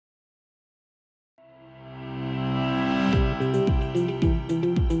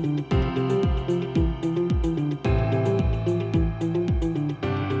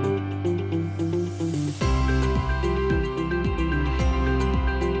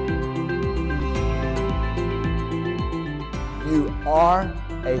are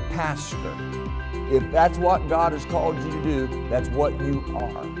a pastor. If that's what God has called you to do, that's what you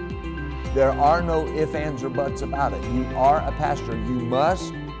are. There are no ifs, ands, or buts about it. You are a pastor. You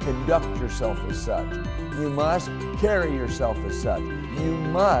must conduct yourself as such. You must carry yourself as such. You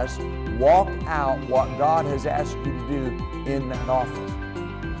must walk out what God has asked you to do in that office.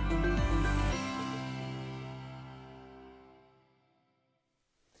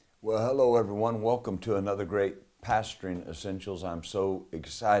 Well, hello everyone. Welcome to another great Pastoring Essentials. I'm so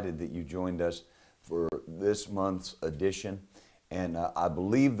excited that you joined us for this month's edition. And I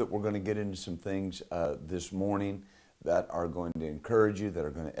believe that we're going to get into some things this morning that are going to encourage you, that are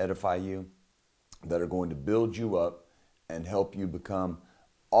going to edify you, that are going to build you up and help you become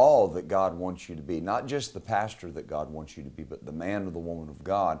all that God wants you to be. Not just the pastor that God wants you to be, but the man or the woman of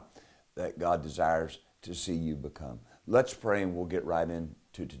God that God desires to see you become. Let's pray and we'll get right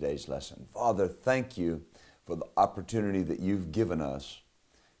into today's lesson. Father, thank you for the opportunity that you've given us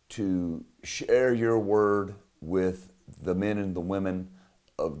to share your word with the men and the women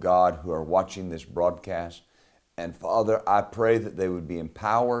of God who are watching this broadcast. And Father, I pray that they would be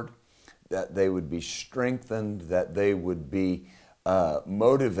empowered, that they would be strengthened, that they would be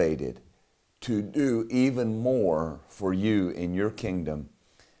motivated to do even more for you in your kingdom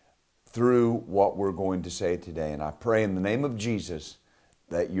through what we're going to say today. And I pray in the name of Jesus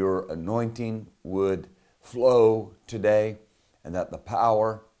that your anointing would flow today and that the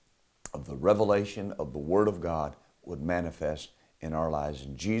power of the revelation of the Word of God would manifest in our lives.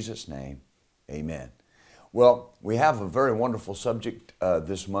 In Jesus' name, amen. Well, we have a very wonderful subject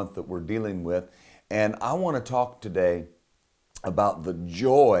this month that we're dealing with, and I want to talk today about the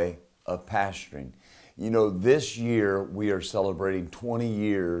joy of pastoring. You know, this year we are celebrating 20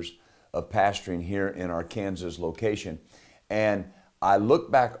 years of pastoring here in our Kansas location, and I look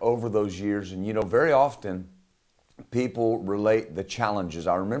back over those years, and you know, very often people relate the challenges.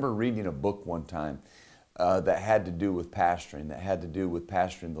 I remember reading a book one time that had to do with pastoring,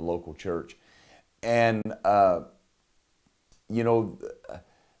 the local church. And, you know,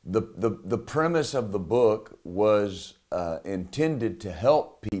 the premise of the book was intended to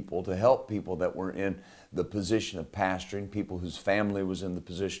help people that were in the position of pastoring, people whose family was in the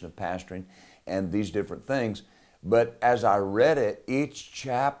position of pastoring, and these different things. But as I read it, each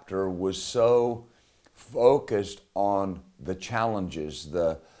chapter was so focused on the challenges,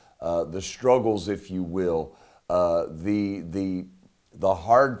 the struggles, if you will, the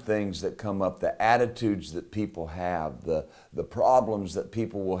hard things that come up, the attitudes that people have, the problems that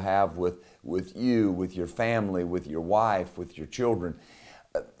people will have with you, with your family, with your wife, with your children.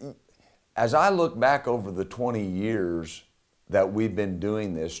 As I look back over the 20 years that we've been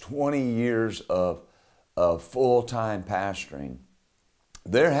doing this, 20 years of full-time pastoring,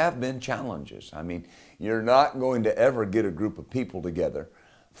 there have been challenges. I mean, you're not going to ever get a group of people together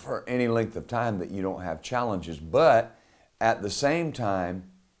for any length of time that you don't have challenges. But at the same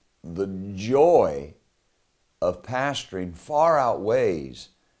time, the joy of pastoring far outweighs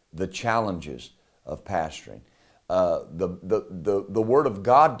the challenges of pastoring. The Word of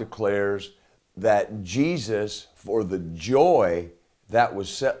God declares that Jesus, for the joy that was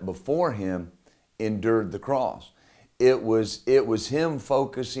set before him, endured the cross. It was him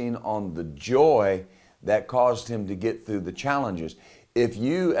focusing on the joy that caused him to get through the challenges. If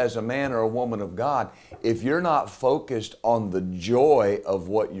you, as a man or a woman of God, if you're not focused on the joy of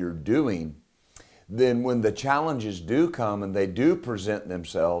what you're doing, then when the challenges do come and they do present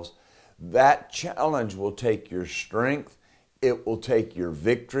themselves, that challenge will take your strength, it will take your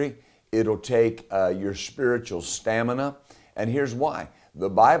victory, it'll take your spiritual stamina. And here's why. The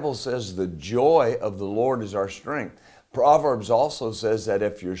Bible says the joy of the Lord is our strength. Proverbs also says that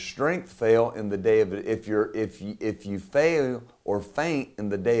if your strength fail in the day of if you fail or faint in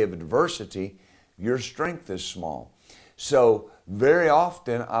the day of adversity, your strength is small. So very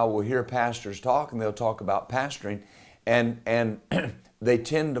often I will hear pastors talk, and they'll talk about pastoring, and they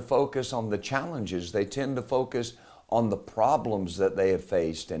tend to focus on the challenges. They tend to focus on the problems that they have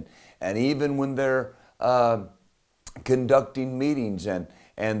faced, and even when they're conducting meetings and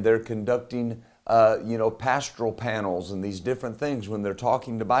they're conducting pastoral panels and these different things, when they're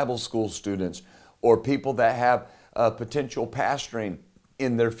talking to Bible school students or people that have potential pastoring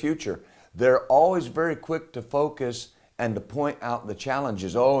in their future, they're always very quick to focus and to point out the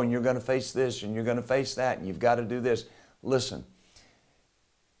challenges. Oh, and you're going to face this and you're going to face that and you've got to do this. Listen,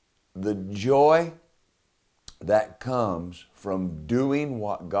 the joy that comes from doing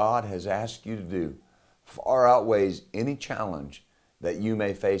what God has asked you to do far outweighs any challenge that you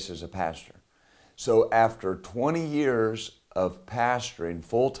may face as a pastor. So after 20 years of pastoring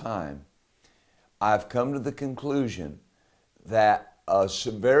full time, I've come to the conclusion that a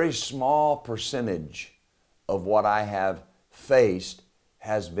very small percentage of what I have faced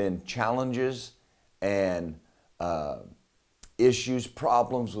has been challenges and issues,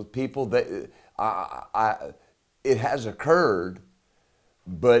 problems with people that it has occurred,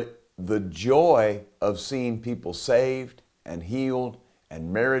 but the joy of seeing people saved and healed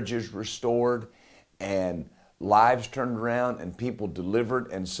and marriages restored and lives turned around and people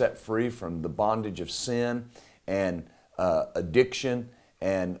delivered and set free from the bondage of sin and addiction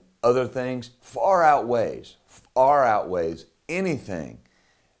and other things far outweighs anything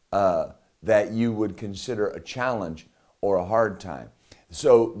that you would consider a challenge or a hard time.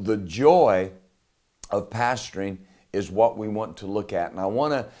 So the joy of pastoring is what we want to look at. And I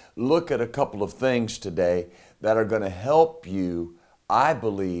want to look at a couple of things today that are going to help you, I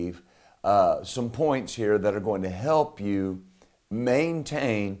believe, some points here that are going to help you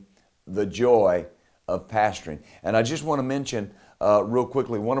maintain the joy of pastoring. And I just want to mention real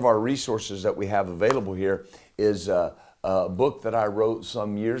quickly, one of our resources that we have available here is a book that I wrote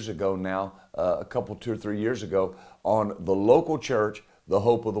some years ago now, a couple, 2 or 3 years ago, on the local church, the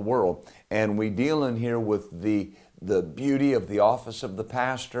hope of the world. And we deal in here with the beauty of the office of the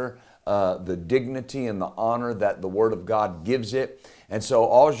pastor, the dignity and the honor that the Word of God gives it. And so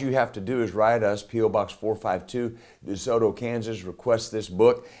all you have to do is write us, P.O. Box 452, DeSoto, Kansas, request this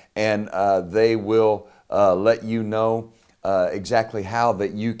book, and they will let you know exactly how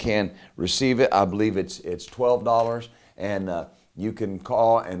that you can receive it. I believe it's $12, and you can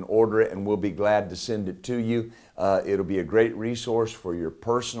call and order it, and we'll be glad to send it to you. It'll be a great resource for your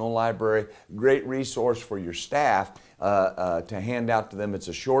personal library, great resource for your staff to hand out to them. It's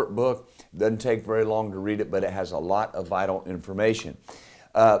a short book. Doesn't take very long to read it, but it has a lot of vital information.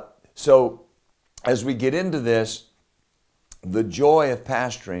 So as we get into this, the joy of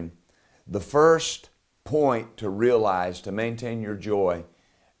pastoring, the first point to realize to maintain your joy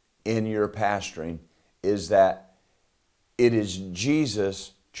in your pastoring is that it is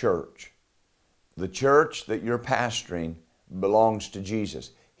Jesus' church. The church that you're pastoring belongs to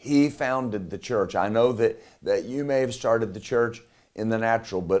Jesus. He founded the church. I know that you may have started the church in the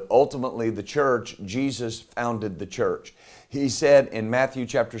natural, but ultimately the church, Jesus founded the church. He said in Matthew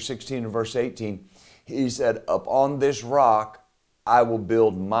chapter 16 and verse 18, He said, "Upon this rock I will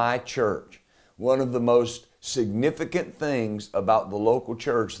build my church." One of the most significant things about the local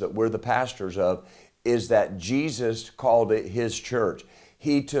church that we're the pastors of is that Jesus called it His church.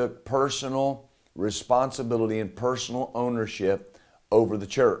 He took personal responsibility and personal ownership over the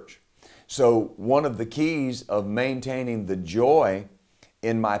church. So one of the keys of maintaining the joy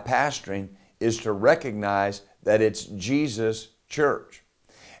in my pastoring is to recognize that it's Jesus' church.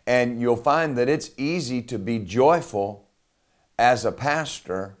 And you'll find that it's easy to be joyful as a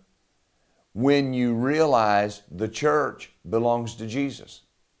pastor when you realize the church belongs to Jesus.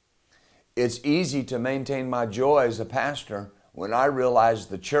 It's easy to maintain my joy as a pastor when I realize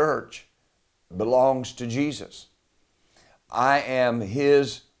the church belongs to Jesus. I am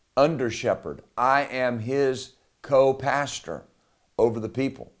His under-shepherd. I am His co-pastor over the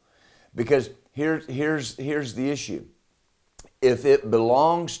people. Because here's the issue. If it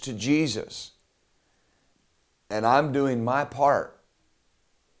belongs to Jesus and I'm doing my part,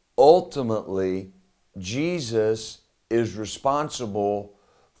 ultimately Jesus is responsible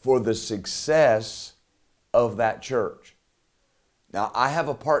for the success of that church. Now, I have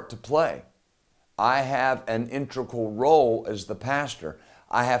a part to play. I have an integral role as the pastor.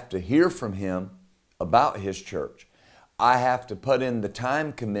 I have to hear from Him about His church. I have to put in the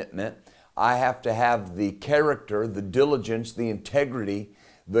time commitment. I have to have the character, the diligence, the integrity,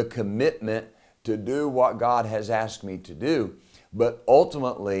 the commitment to do what God has asked me to do. But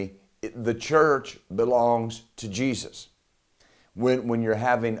ultimately, the church belongs to Jesus. When you're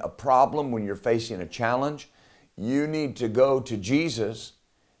having a problem, when you're facing a challenge, you need to go to Jesus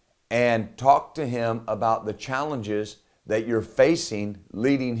and talk to Him about the challenges that you're facing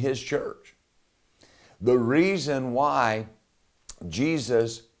leading His church. The reason why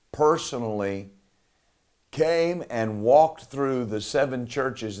Jesus personally came and walked through the 7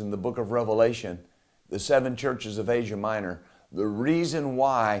 churches in the book of Revelation, the 7 churches of Asia Minor, the reason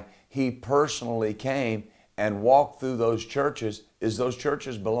why He personally came and walked through those churches is those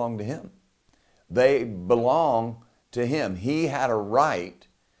churches belong to Him. They belong to Him. He had a right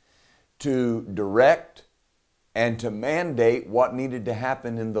to direct and to mandate what needed to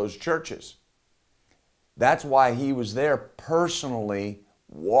happen in those churches. That's why He was there personally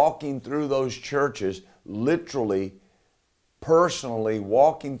walking through those churches, literally, personally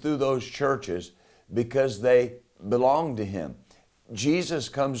walking through those churches because they belong to Him. Jesus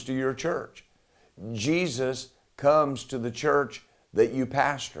comes to your church. Jesus comes to the church that you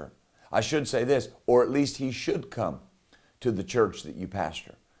pastor. I should say this, or at least he should come to the church that you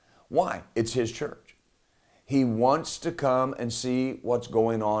pastor. Why? It's his church. He wants to come and see what's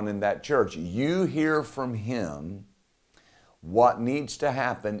going on in that church. You hear from him what needs to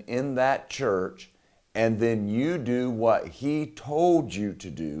happen in that church, and then you do what he told you to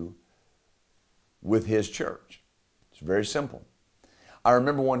do with his church. It's very simple. I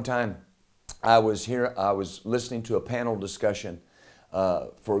remember one time I was listening to a panel discussion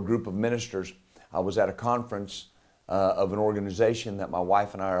for a group of ministers. I was at a conference of an organization that my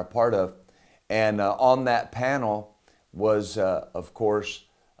wife and I are a part of, and on that panel was, of course,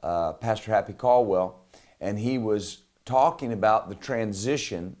 Pastor Happy Caldwell, and he was talking about the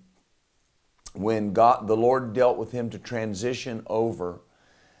transition when the Lord dealt with him to transition over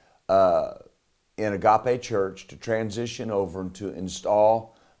in Agape Church, to transition over and to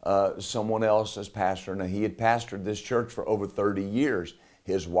install someone else as pastor. Now, he had pastored this church for over 30 years.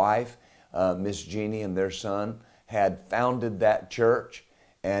 His wife, Miss Jeannie, and their son had founded that church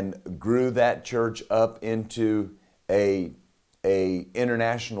and grew that church up into a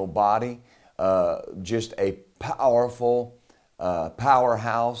international body, just a powerful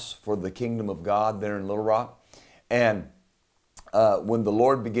powerhouse for the kingdom of God there in Little Rock. And when the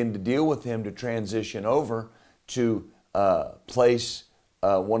Lord began to deal with him to transition over to place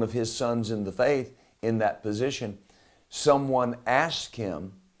one of his sons in the faith in that position, someone asked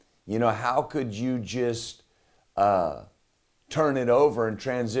him, you know, how could you just turn it over and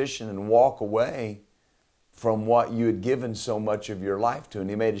transition and walk away from what you had given so much of your life to? And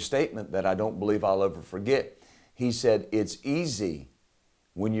he made a statement that I don't believe I'll ever forget. He said, it's easy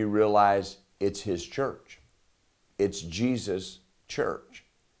when you realize it's his church. It's Jesus' church.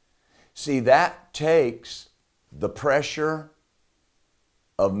 See, that takes the pressure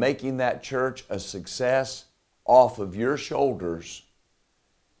of making that church a success off of your shoulders,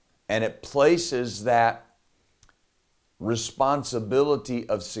 and it places that responsibility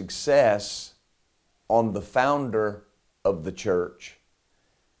of success on the founder of the church,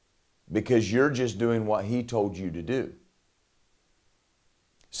 because you're just doing what he told you to do.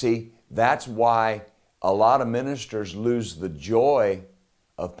 See, that's why a lot of ministers lose the joy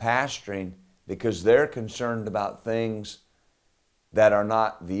of pastoring, because they're concerned about things that are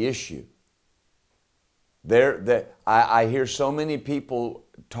not the issue. I hear so many people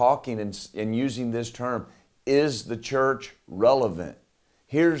talking and using this term, is the church relevant?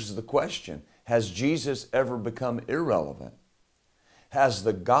 Here's the question. Has Jesus ever become irrelevant? Has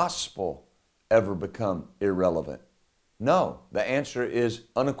the gospel ever become irrelevant? No. The answer is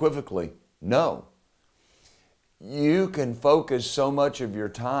unequivocally no. You can focus so much of your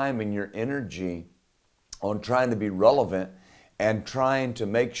time and your energy on trying to be relevant and trying to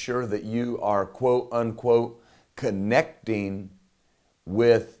make sure that you are, quote unquote, connecting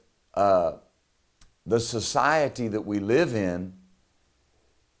with the society that we live in,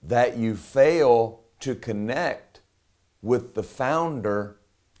 that you fail to connect with the founder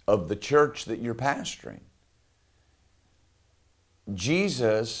of the church that you're pastoring.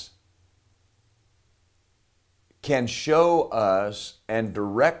 Jesus can show us and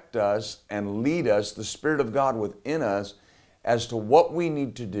direct us and lead us, the Spirit of God within us, as to what we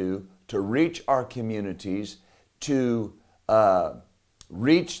need to do to reach our communities, to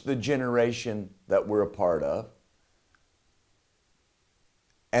reach the generation that we're a part of,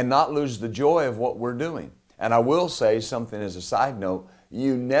 and not lose the joy of what we're doing. And I will say something as a side note,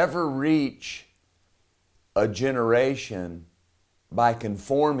 you never reach a generation by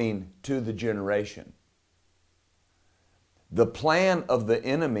conforming to the generation. The plan of the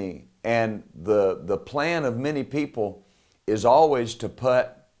enemy and the plan of many people is always to put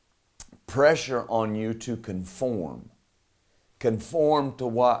pressure on you to conform. Conform to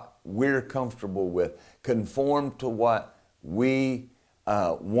what we're comfortable with. Conform to what we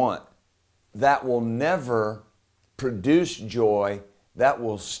want. That will never produce joy. That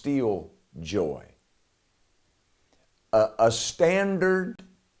will steal joy. A standard,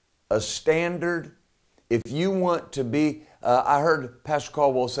 if you want to be, I heard Pastor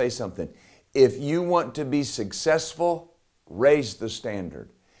Caldwell say something, if you want to be successful, raise the standard.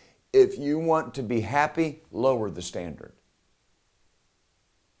 If you want to be happy, lower the standard.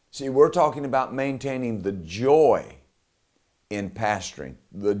 See, we're talking about maintaining the joy in pastoring,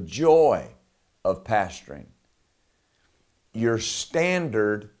 the joy of pastoring. Your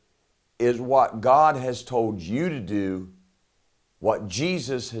standard is what God has told you to do, what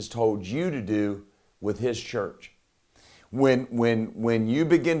Jesus has told you to do with His church. When you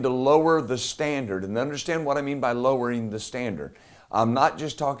begin to lower the standard, and understand what I mean by lowering the standard. I'm not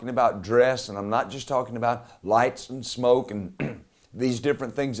just talking about dress, and I'm not just talking about lights and smoke and these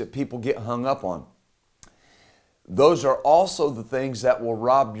different things that people get hung up on. Those are also the things that will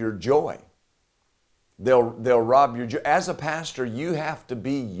rob your joy. They'll rob your joy. As a pastor, you have to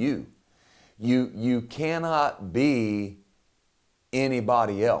be you. You cannot be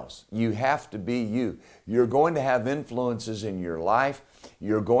anybody else. You have to be you. You're going to have influences in your life.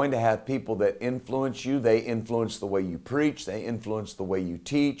 You're going to have people that influence you. They influence the way you preach. They influence the way you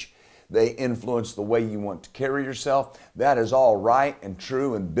teach. They influence the way you want to carry yourself. That is all right and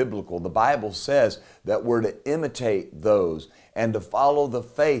true and biblical. The Bible says that we're to imitate those and to follow the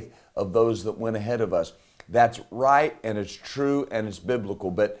faith of those that went ahead of us. That's right, and it's true, and it's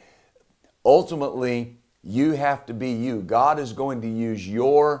biblical. But ultimately, you have to be you. God is going to use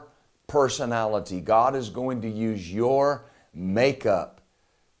your personality. God is going to use your makeup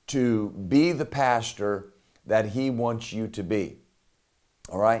to be the pastor that He wants you to be.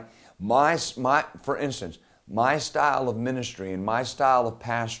 All right? For instance, my style of ministry and my style of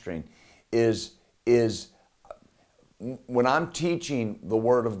pastoring is when I'm teaching the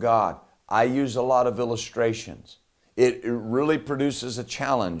Word of God, I use a lot of illustrations. It really produces a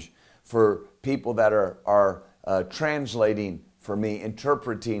challenge for people that are translating for me,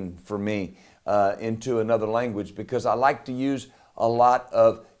 interpreting for me into another language, because I like to use a lot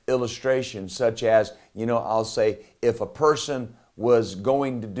of illustrations, such as, I'll say, if a person was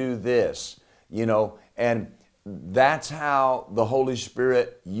going to do this, and that's how the Holy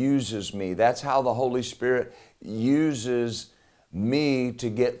Spirit uses me. That's how the Holy Spirit uses me to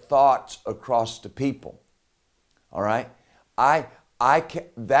get thoughts across to people. All right?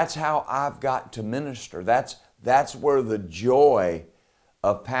 That's how I've got to minister. That's where the joy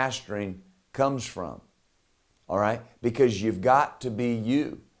of pastoring comes from. All right? Because you've got to be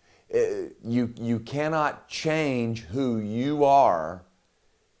you. You cannot change who you are,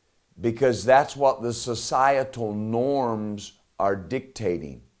 because that's what the societal norms are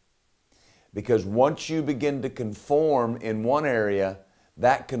dictating. Because once you begin to conform in one area,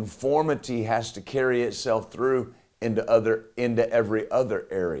 that conformity has to carry itself through into every other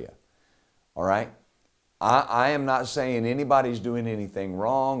area. All right? I am not saying anybody's doing anything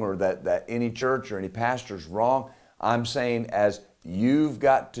wrong, or that any church or any pastor's wrong. I'm saying as you've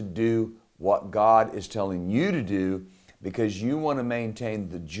got to do what God is telling you to do, because you want to maintain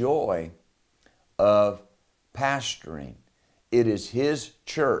the joy of pastoring. It is His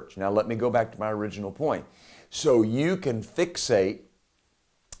church. Now let me go back to my original point. So you can fixate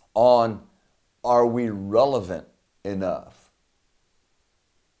on, are we relevant enough?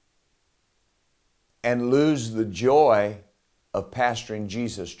 And lose the joy of pastoring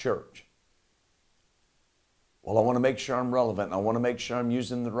Jesus' church. Well, I want to make sure I'm relevant, and I want to make sure I'm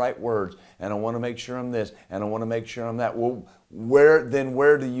using the right words, and I want to make sure I'm this, and I want to make sure I'm that. Well,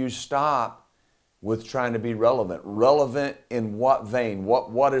 where do you stop with trying to be relevant? Relevant in what vein?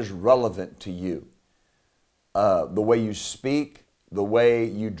 What is relevant to you? The way you speak, the way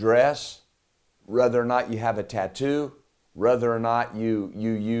you dress, whether or not you have a tattoo, whether or not you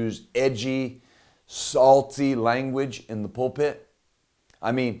use edgy, salty language in the pulpit.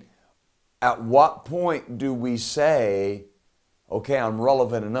 I mean, at what point do we say, okay, I'm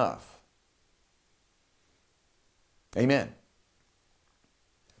relevant enough? Amen.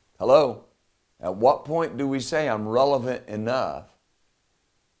 Hello? At what point do we say I'm relevant enough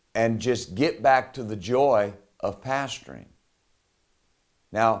and just get back to the joy of pastoring?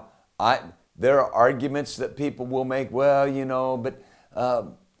 Now, there are arguments that people will make, well, but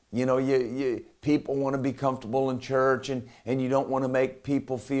people want to be comfortable in church, and you don't want to make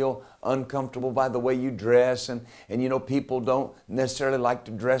people feel uncomfortable by the way you dress, and people don't necessarily like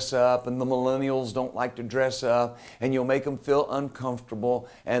to dress up, and the millennials don't like to dress up, and you'll make them feel uncomfortable,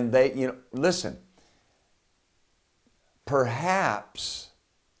 and listen, perhaps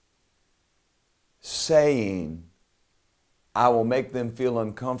saying, I will make them feel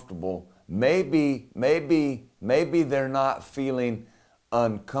uncomfortable, maybe they're not feeling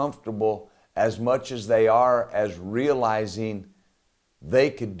uncomfortable as much as they are as realizing they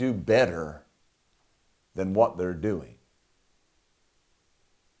could do better than what they're doing.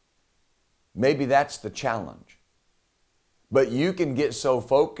 Maybe that's the challenge. But you can get so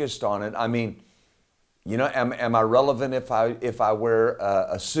focused on it. I mean, am I relevant if I wear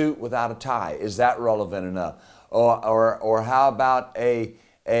a suit without a tie? Is that relevant enough? Or how about a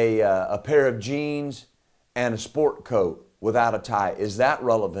pair of jeans and a sport coat without a tie? Is that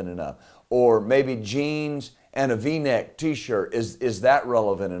relevant enough? Or maybe jeans and a V-neck t-shirt. Is that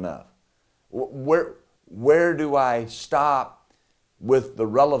relevant enough? Where do I stop with the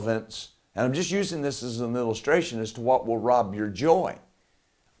relevance And I'm just using this as an illustration as to what will rob your joy.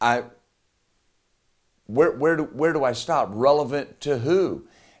 Where do I stop? Relevant to who?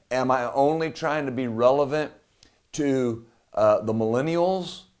 Am I only trying to be relevant to the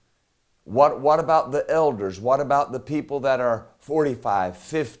millennials? What about the elders? What about the people that are 45,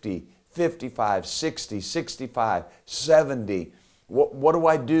 50, 55, 60, 65, 70? What do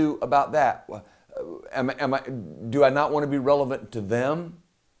I do about that? Do I not want to be relevant to them?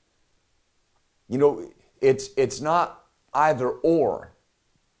 You know, it's not either or.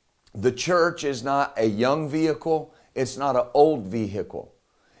 The church is not a young vehicle. It's not an old vehicle.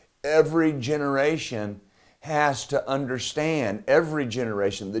 Every generation has to understand, every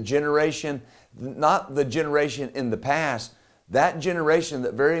generation, the generation, not the generation in the past, that generation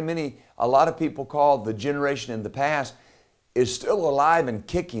that a lot of people call the generation in the past is still alive and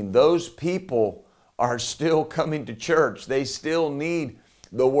kicking. Those people are still coming to church. They still need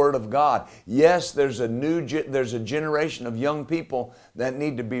the Word of God. Yes, there's a generation of young people that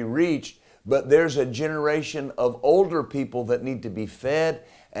need to be reached, but there's a generation of older people that need to be fed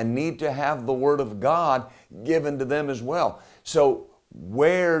and need to have the Word of God given to them as well. So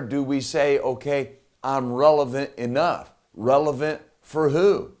where do we say, okay, I'm relevant enough? Relevant for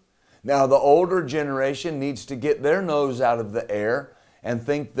who? Now, the older generation needs to get their nose out of the air and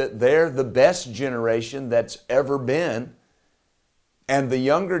think that they're the best generation that's ever been. And the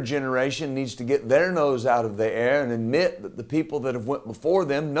younger generation needs to get their nose out of the air and admit that the people that have went before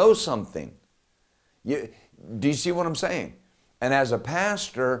them know something. Do you see what I'm saying? And as a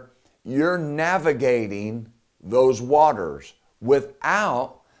pastor, you're navigating those waters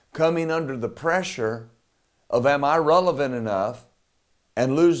without coming under the pressure of, am I relevant enough,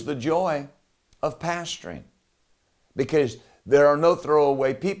 and lose the joy of pastoring. Because there are no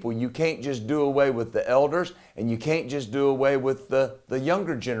throwaway people. You can't just do away with the elders, and you can't just do away with the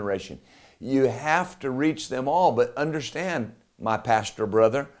younger generation. You have to reach them all. But understand, my pastor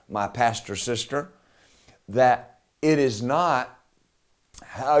brother, my pastor sister, that it is not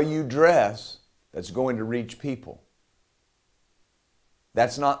how you dress that's going to reach people.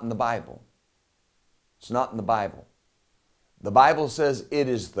 That's not in the Bible. It's not in the Bible. The Bible says it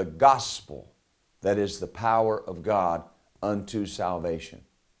is the gospel that is the power of God unto salvation.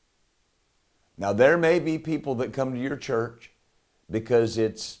 Now, there may be people that come to your church because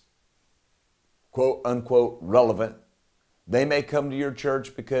it's quote unquote relevant. They may come to your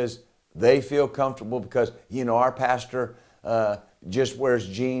church because they feel comfortable because, you know, our pastor just wears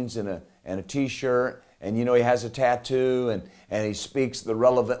jeans and a t-shirt, and, you know, he has a tattoo and he speaks the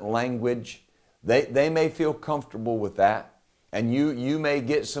relevant language. They may feel comfortable with that. And you may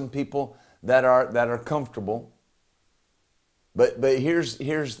get some people that are comfortable. But here's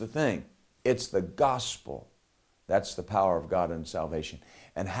the thing. It's the gospel. That's the power of God in salvation.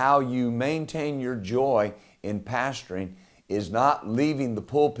 And how you maintain your joy in pastoring is not leaving the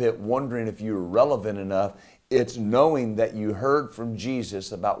pulpit wondering if you're relevant enough. It's knowing that you heard from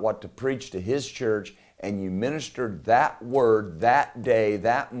Jesus about what to preach to His church, and you ministered that word that day,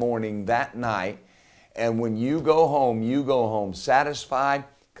 that morning, that night. And when you go home satisfied,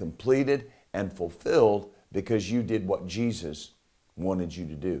 completed, and fulfilled because you did what Jesus wanted you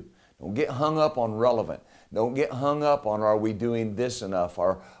to do. Don't get hung up on relevant. Don't get hung up on, are we doing this enough?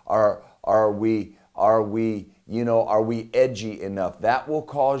 Are we edgy enough? That will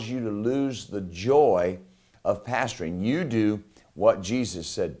cause you to lose the joy of pastoring. You do what Jesus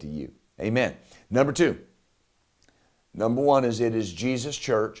said to you. Amen. Number two. Number one is it is Jesus'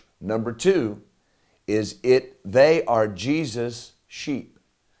 church. Number two is they are Jesus' sheep.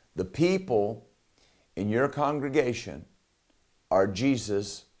 The people in your congregation are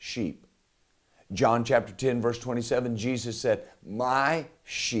Jesus' sheep. John chapter 10, verse 27, Jesus said, my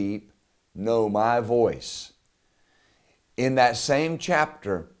sheep know my voice. In that same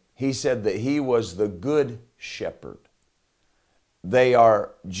chapter, He said that He was the good shepherd. They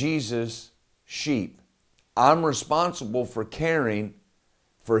are Jesus' sheep. I'm responsible for caring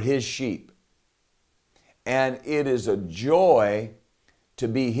for His sheep. And it is a joy to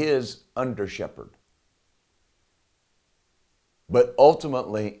be His under shepherd. But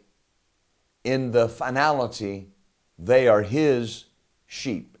ultimately, in the finality, they are His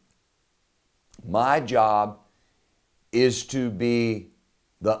sheep. My job is to be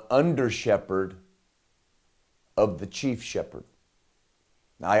the under shepherd of the chief shepherd.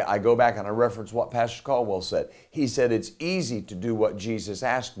 Now, I go back and I reference what Pastor Caldwell said. He said, it's easy to do what Jesus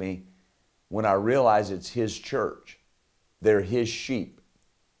asked me when I realize it's His church. They're His sheep.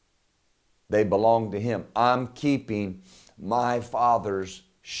 They belong to Him. I'm keeping my Father's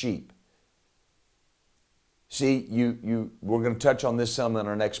sheep. See, we're going to touch on this some in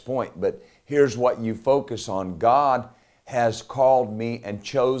our next point, but here's what you focus on. God has called me and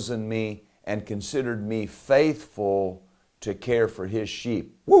chosen me and considered me faithful to care for His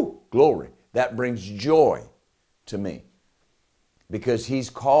sheep. Woo, glory. That brings joy to me because He's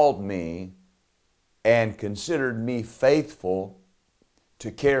called me and considered me faithful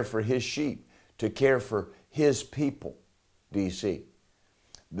to care for His sheep, to care for His people. Do you see?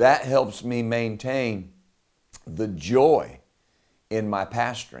 That helps me maintain the joy in my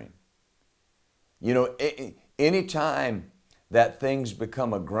pastoring. You know, anytime that things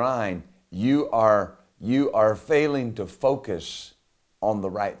become a grind, you are failing to focus on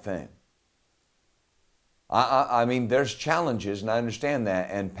the right thing. I mean, there's challenges, and I understand that,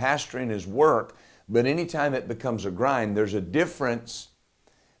 and pastoring is work, but anytime it becomes a grind, there's a difference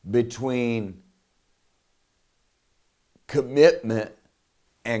between commitment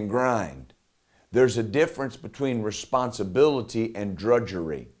and grind. There's a difference between responsibility and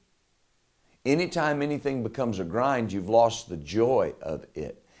drudgery. Anytime anything becomes a grind, you've lost the joy of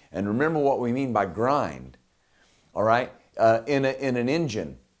it. And remember what we mean by grind, all right? In an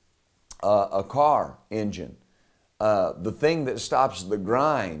engine, a car engine, the thing that stops the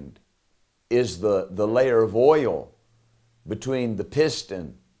grind is the layer of oil between the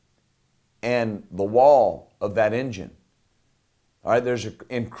piston and the wall of that engine. All right, there's an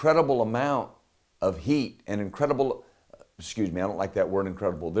incredible amount of heat, and incredible, excuse me, I don't like that word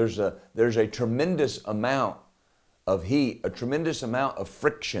incredible. There's a tremendous amount of heat, a tremendous amount of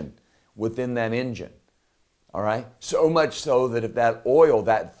friction within that engine. All right, so much so that if that oil,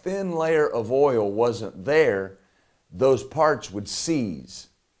 that thin layer of oil wasn't there, those parts would seize.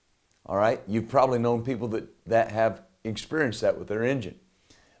 All right, you've probably known people that have experienced that with their engine.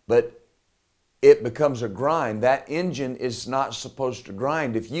 But it becomes a grind. That engine is not supposed to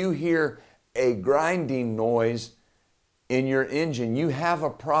grind. If you hear a grinding noise in your engine, you have a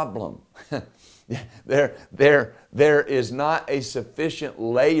problem. There is not a sufficient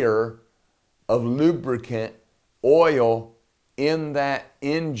layer of lubricant, oil in that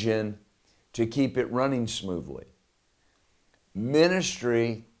engine to keep it running smoothly.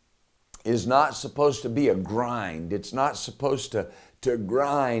 Ministry is not supposed to be a grind. It's not supposed to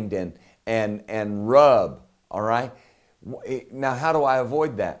grind and rub, all right? Now, how do I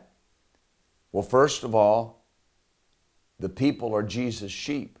avoid that? Well, first of all, the people are Jesus'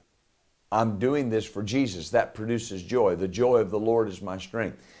 sheep. I'm doing this for Jesus. That produces joy. The joy of the Lord is my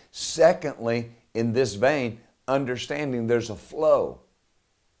strength. Secondly, in this vein, understanding there's a flow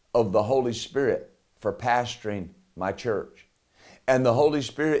of the Holy Spirit for pastoring my church. And the Holy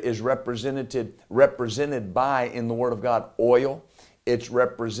Spirit is represented by, in the Word of God, oil. It's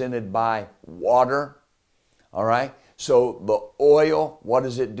represented by water. All right? So the oil, what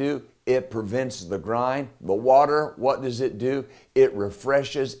does it do? It prevents the grind. The water, what does it do? It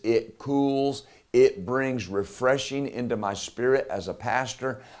refreshes, it cools, it brings refreshing into my spirit as a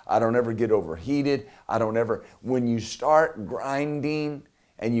pastor. I don't ever get overheated. When you start grinding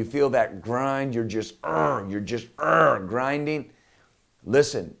and you feel that grind, you're just grinding.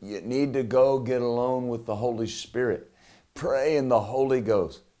 Listen, you need to go get alone with the Holy Spirit. Pray in the Holy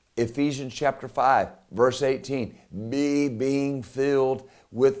Ghost. Ephesians chapter 5, verse 18, being filled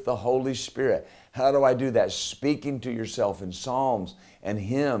with the Holy Spirit. How do I do that? Speaking to yourself in psalms and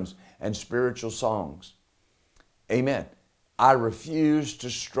hymns and spiritual songs. Amen. I refuse to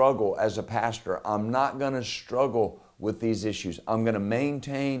struggle as a pastor. I'm not going to struggle with these issues. I'm going to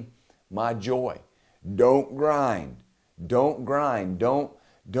maintain my joy. Don't grind. Don't grind.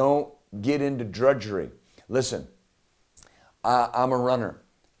 Don't get into drudgery. Listen, I'm a runner.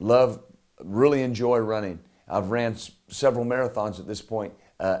 Really enjoy running. I've ran several marathons at this point,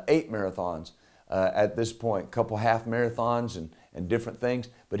 8 marathons at this point, a couple half marathons and different things.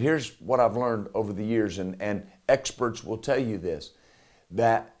 But here's what I've learned over the years, and experts will tell you this,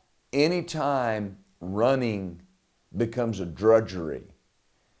 that anytime running becomes a drudgery,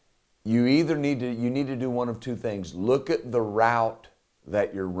 you either need to do one of two things. Look at the route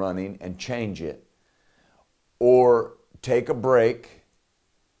that you're running and change it, or take a break,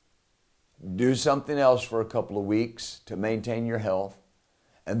 do something else for a couple of weeks to maintain your health,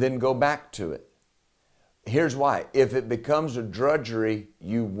 and then go back to it. Here's why. If it becomes a drudgery,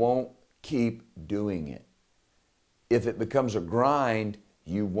 you won't keep doing it. If it becomes a grind,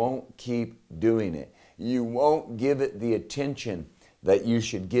 you won't keep doing it. You won't give it the attention that you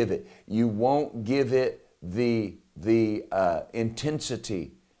should give it. You won't give it the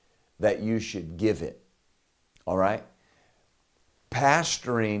intensity that you should give it. All right?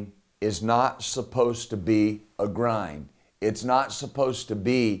 Pastoring is not supposed to be a grind. It's not supposed to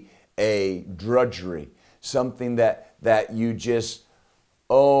be a drudgery. something that you just,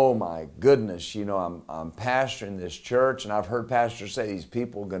 oh my goodness, you know, I'm pastoring this church, and I've heard pastors say these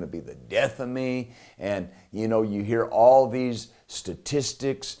people are going to be the death of me. And, you know, you hear all these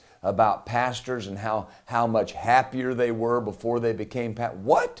statistics about pastors and how much happier they were before they became pastors.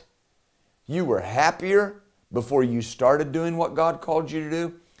 What? You were happier before you started doing what God called you to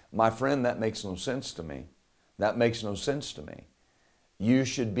do? My friend, that makes no sense to me. That makes no sense to me. You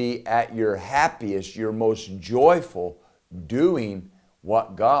should be at your happiest, your most joyful, doing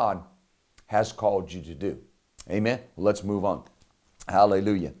what God has called you to do. Amen? Let's move on.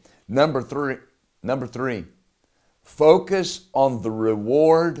 Hallelujah. Number three, focus on the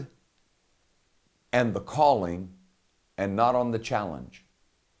reward and the calling and not on the challenge.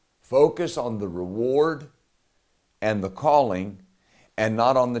 Focus on the reward and the calling and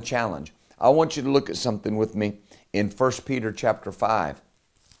not on the challenge. I want you to look at something with me in 1 Peter chapter 5.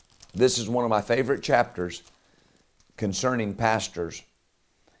 This is one of my favorite chapters concerning pastors.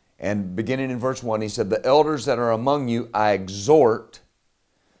 And beginning in verse 1, he said, "The elders that are among you I exhort,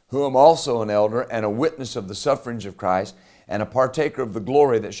 who am also an elder and a witness of the sufferings of Christ, and a partaker of the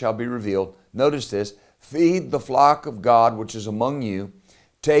glory that shall be revealed." Notice this, "Feed the flock of God which is among you,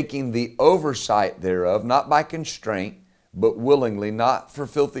 taking the oversight thereof, not by constraint, but willingly, not for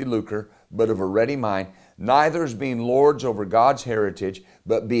filthy lucre, but of a ready mind, neither as being lords over God's heritage,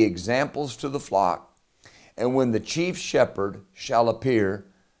 but be examples to the flock. And when the chief shepherd shall appear,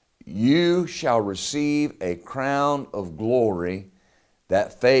 you shall receive a crown of glory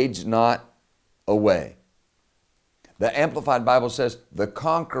that fades not away." The Amplified Bible says, the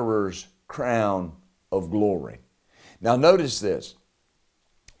conqueror's crown of glory. Now notice this.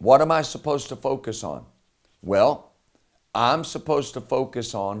 What am I supposed to focus on? Well, I'm supposed to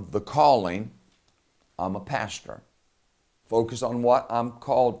focus on the calling. I'm a pastor. Focus on what I'm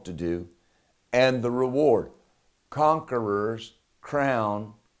called to do, and the reward. Conqueror's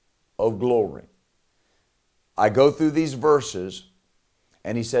crown of glory. I go through these verses,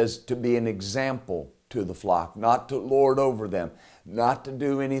 and he says to be an example to the flock, not to lord over them, not to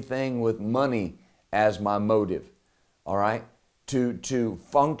do anything with money as my motive, all right? To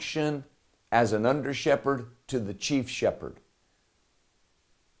function as an under shepherd to the chief shepherd.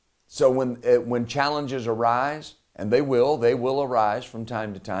 So when challenges arise, and they will arise from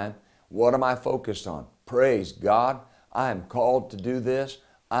time to time, what am I focused on? Praise God, I am called to do this.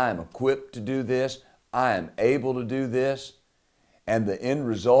 I am equipped to do this. I am able to do this. And the end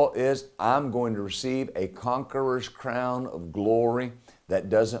result is I'm going to receive a conqueror's crown of glory that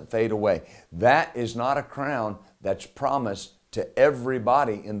doesn't fade away. That is not a crown that's promised to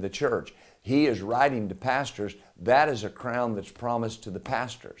everybody in the church. He is writing to pastors. That is a crown that's promised to the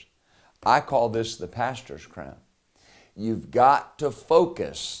pastors. I call this the pastor's crown. You've got to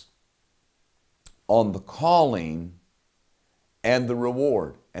focus on the calling and the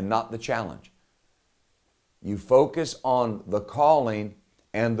reward and not the challenge. You focus on the calling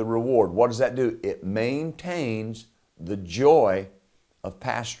and the reward. What does that do? It maintains the joy of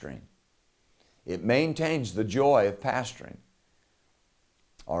pastoring. It maintains the joy of pastoring.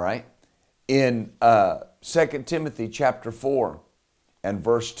 All right? In 2 Timothy chapter 4 and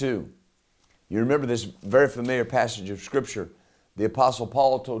verse 2, you remember this very familiar passage of Scripture. The Apostle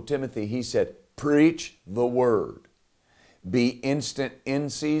Paul told Timothy, he said, "Preach the word. Be instant in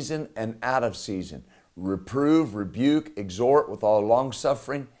season and out of season. Reprove, rebuke, exhort with all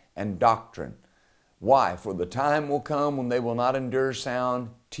longsuffering and doctrine." Why? "For the time will come when they will not endure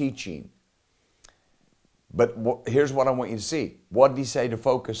sound teaching." But here's what I want you to see. What did he say to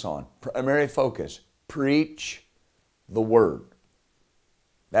focus on? Primary focus. Preach the word.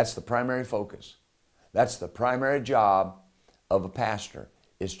 That's the primary focus. That's the primary job of a pastor,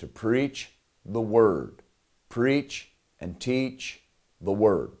 is to preach the word. Preach and teach the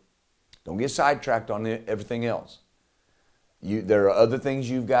word. Don't get sidetracked on everything else. There are other things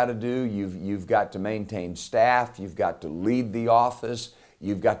you've got to do. You've got to maintain staff. You've got to lead the office.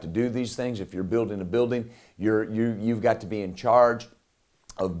 You've got to do these things. If you're building a building, you've got to be in charge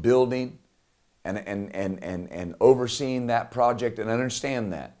of building and overseeing that project, and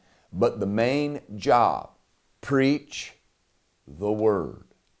understand that. But the main job, preach the word.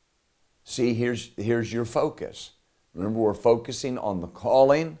 See, here's your focus. Remember, we're focusing on the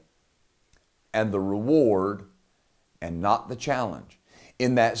calling and the reward and not the challenge.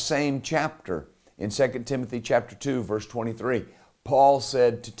 In that same chapter, in 2 Timothy chapter 2, verse 23, Paul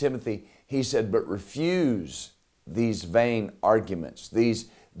said to Timothy, he said, "But refuse these vain arguments, these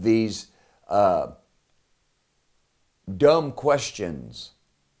dumb questions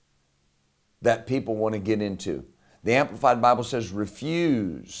that people want to get into." The Amplified Bible says,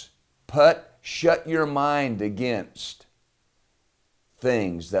 refuse, put shut your mind against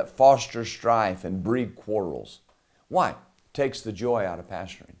things that foster strife and breed quarrels. Why? Takes the joy out of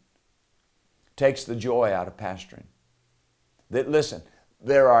pastoring. Takes the joy out of pastoring. Listen,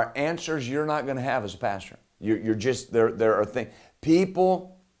 there are answers you're not going to have as a pastor. You're just, there are things.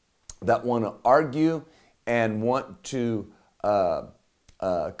 People that want to argue and want to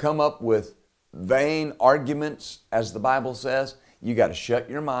come up with vain arguments, as the Bible says, you got to shut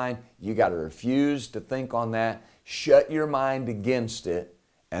your mind. You got to refuse to think on that. Shut your mind against it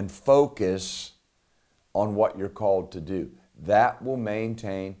and focus on what you're called to do. That will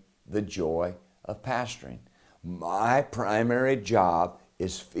maintain the joy of pastoring. My primary job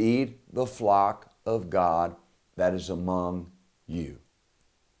is feed the flock of God that is among you.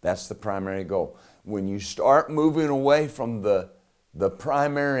 That's the primary goal. When you start moving away from the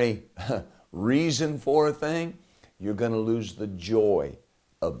primary reason for a thing, you're going to lose the joy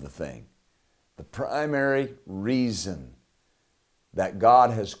of the thing. The primary reason that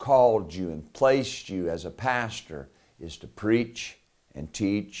God has called you and placed you as a pastor is to preach and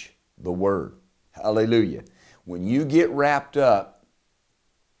teach the Word. Hallelujah. When you get wrapped up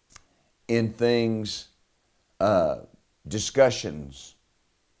in things, discussions,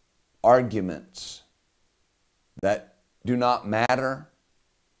 arguments that do not matter,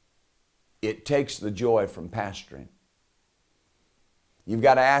 it takes the joy from pastoring. You've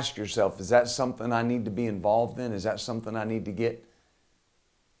got to ask yourself, is that something I need to be involved in? Is that something I need to get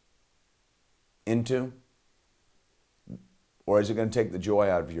into? Or is it going to take the joy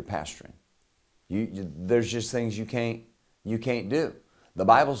out of your pastoring? There's just things you can't do. The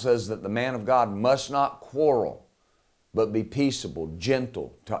Bible says that the man of God must not quarrel, but be peaceable,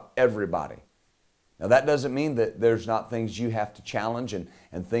 gentle to everybody. Now that doesn't mean that there's not things you have to challenge and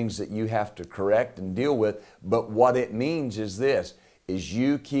things that you have to correct and deal with, but what it means is this, is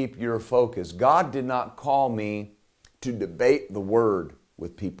you keep your focus. God did not call me to debate the Word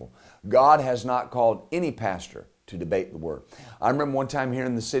with people. God has not called any pastor to debate the Word. I remember one time here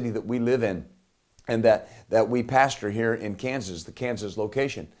in the city that we live in and that we pastor here in Kansas, the Kansas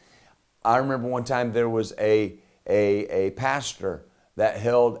location. I remember one time there was a pastor that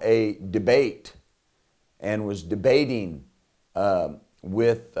held a debate and was debating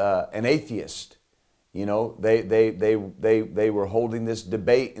with an atheist. You know, they were holding this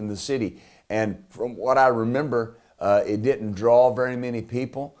debate in the city. And from what I remember, it didn't draw very many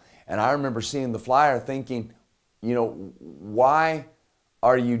people. And I remember seeing the flyer thinking, you know, why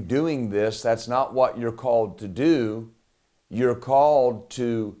are you doing this? That's not what you're called to do. You're called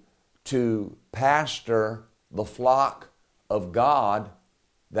to pastor the flock of God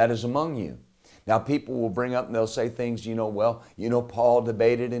that is among you. Now people will bring up and they'll say things, you know, well, you know, Paul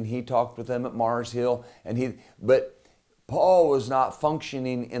debated and he talked with them at Mars Hill, but Paul was not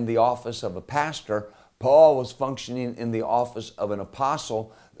functioning in the office of a pastor. Paul was functioning in the office of an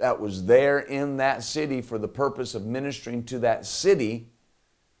apostle that was there in that city for the purpose of ministering to that city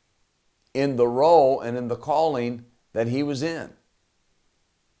in the role and in the calling that he was in.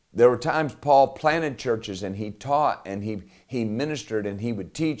 There were times Paul planted churches and he taught and he ministered and he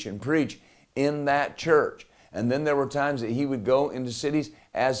would teach and preach in that church. And then there were times that he would go into cities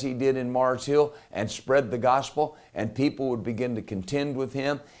as he did in Mars Hill and spread the gospel, and people would begin to contend with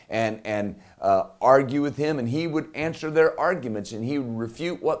him and argue with him, and he would answer their arguments and he would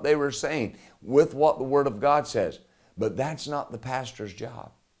refute what they were saying with what the Word of God says. But that's not the pastor's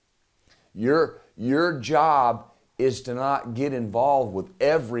job. Your job is to not get involved with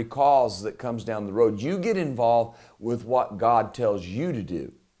every cause that comes down the road. You get involved with what God tells you to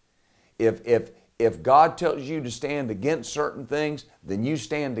do. If God tells you to stand against certain things, then you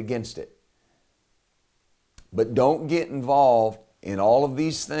stand against it. But don't get involved in all of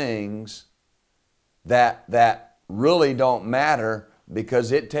these things that really don't matter,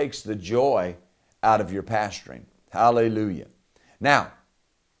 because it takes the joy out of your pastoring. Hallelujah. Now,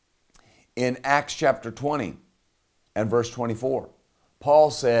 in Acts chapter 20 and verse 24, Paul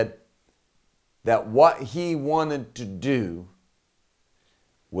said that what he wanted to do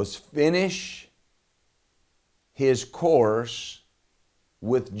was finish his course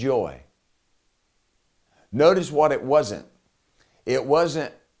with joy. Notice what it wasn't. It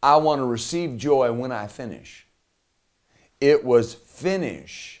wasn't, I want to receive joy when I finish. It was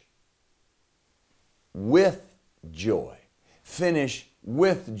finish with joy. Finish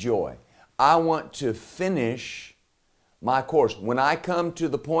with joy. I want to finish my course. When I come to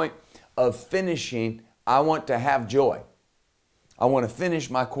the point of finishing, I want to have joy. I want to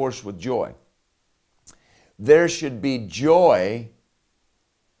finish my course with joy. There should be joy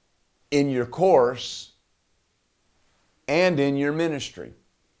in your course and in your ministry.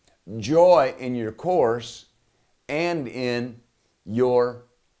 joy in your course and in your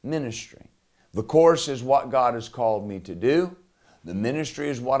ministry. The course is what God has called me to do. The ministry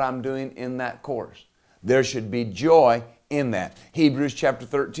is what I'm doing in that course. There should be joy in that. Hebrews chapter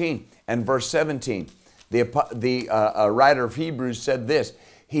 13 and verse 17. The writer of Hebrews said this.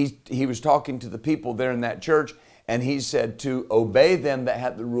 He was talking to the people there in that church, and he said to obey them that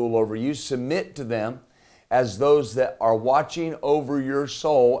had the rule over you, submit to them as those that are watching over your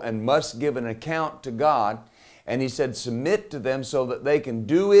soul and must give an account to God. And he said, submit to them so that they can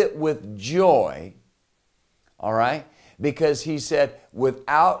do it with joy. All right? Because he said,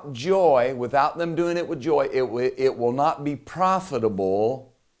 without joy, without them doing it with joy, it will not be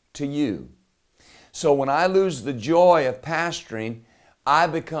profitable to you. So when I lose the joy of pastoring, I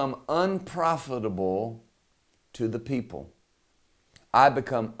become unprofitable to the people. I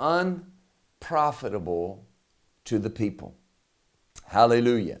become unprofitable to the people.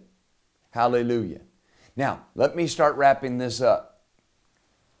 Hallelujah. Hallelujah. Now, let me start wrapping this up.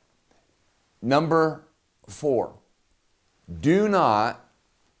 Number 4, do not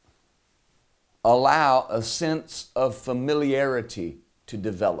allow a sense of familiarity to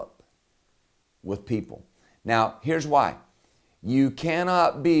develop with people. Now, here's why. You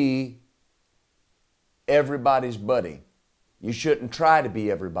cannot be everybody's buddy. You shouldn't try to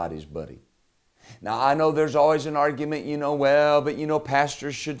be everybody's buddy. Now, I know there's always an argument, but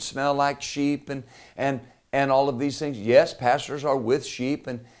pastors should smell like sheep and all of these things. Yes, pastors are with sheep,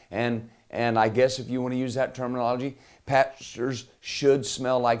 and I guess if you want to use that terminology, pastors should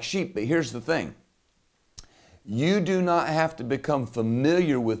smell like sheep. But here's the thing. You do not have to become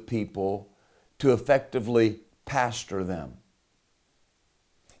familiar with people to effectively pastor them.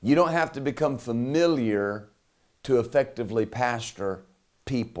 You don't have to become familiar to effectively pastor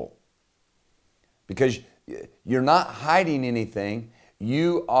people. Because you're not hiding anything.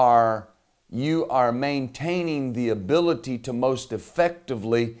 You are maintaining the ability to most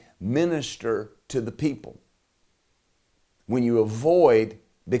effectively minister to the people. When you avoid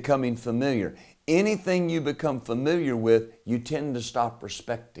becoming familiar. Anything you become familiar with, you tend to stop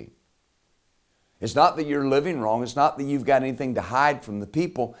respecting. It's not that you're living wrong. It's not that you've got anything to hide from the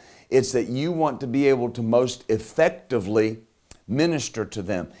people. It's that you want to be able to most effectively minister to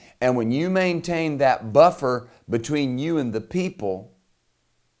them. And when you maintain that buffer between you and the people,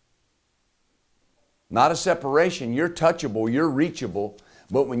 not a separation, you're touchable, you're reachable,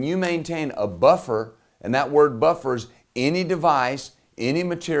 but when you maintain a buffer, and that word buffer is any device, any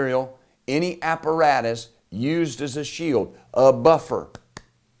material, any apparatus used as a shield, a buffer.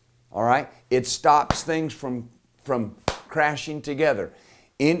 All right? It stops things from crashing together.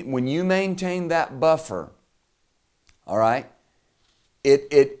 When you maintain that buffer, all right,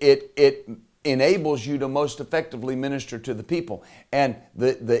 it enables you to most effectively minister to the people. And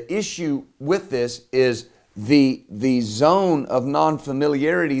the issue with this is the zone of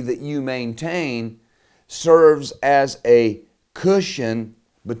non-familiarity that you maintain serves as a cushion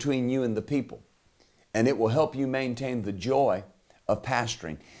between you and the people. And it will help you maintain the joy of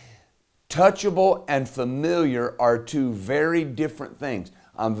pastoring. Touchable and familiar are two very different things.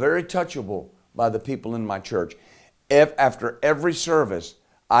 I'm very touchable by the people in my church. After every service,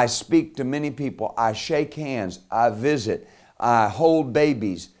 I speak to many people. I shake hands. I visit. I hold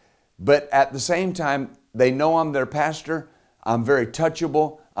babies. But at the same time, they know I'm their pastor. I'm very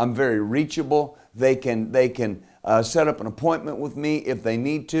touchable. I'm very reachable. They can set up an appointment with me if they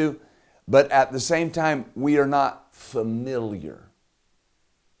need to. But at the same time, we are not familiar.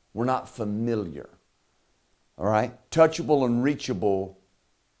 We're not familiar. All right? Touchable and reachable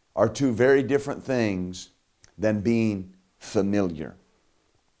are two very different things than being familiar.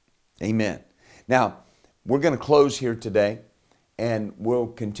 Amen. Now, we're going to close here today, and we'll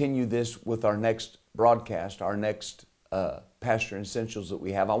continue this with our next broadcast, our next Pastor Essentials that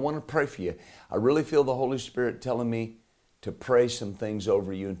we have. I want to pray for you. I really feel the Holy Spirit telling me to pray some things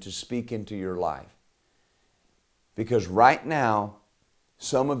over you and to speak into your life. Because right now,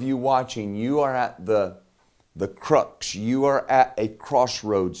 some of you watching, you are at the crux. You are at a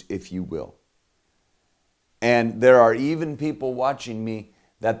crossroads, if you will. And there are even people watching me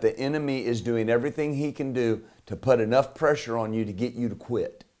that the enemy is doing everything he can do to put enough pressure on you to get you to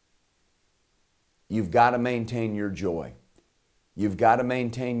quit. You've got to maintain your joy. You've got to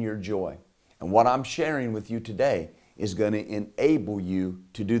maintain your joy. And what I'm sharing with you today is going to enable you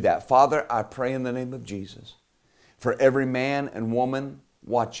to do that. Father, I pray in the name of Jesus for every man and woman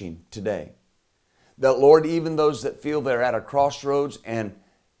watching today, that Lord, even those that feel they're at a crossroads and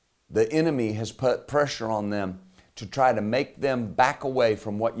the enemy has put pressure on them to try to make them back away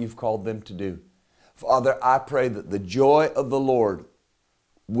from what you've called them to do. Father, I pray that the joy of the Lord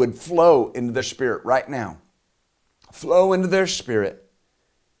would flow into their spirit right now. Flow into their spirit.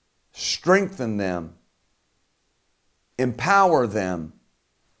 Strengthen them. Empower them.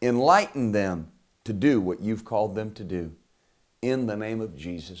 Enlighten them to do what you've called them to do. In the name of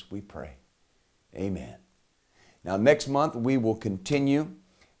Jesus, we pray. Amen. Now, next month, we will continue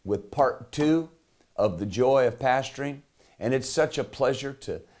with part 2 of The Joy of Pastoring. And it's such a pleasure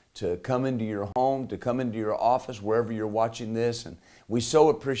to come into your home, to come into your office, wherever you're watching this. And we so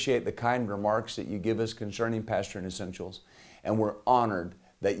appreciate the kind remarks that you give us concerning Pastoring Essentials. And we're honored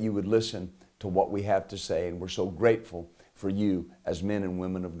that you would listen to what we have to say. And we're so grateful for you as men and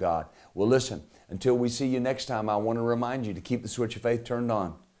women of God. Well, listen, until we see you next time, I want to remind you to keep the switch of faith turned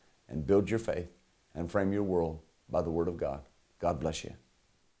on and build your faith and frame your world by the Word of God. God bless you.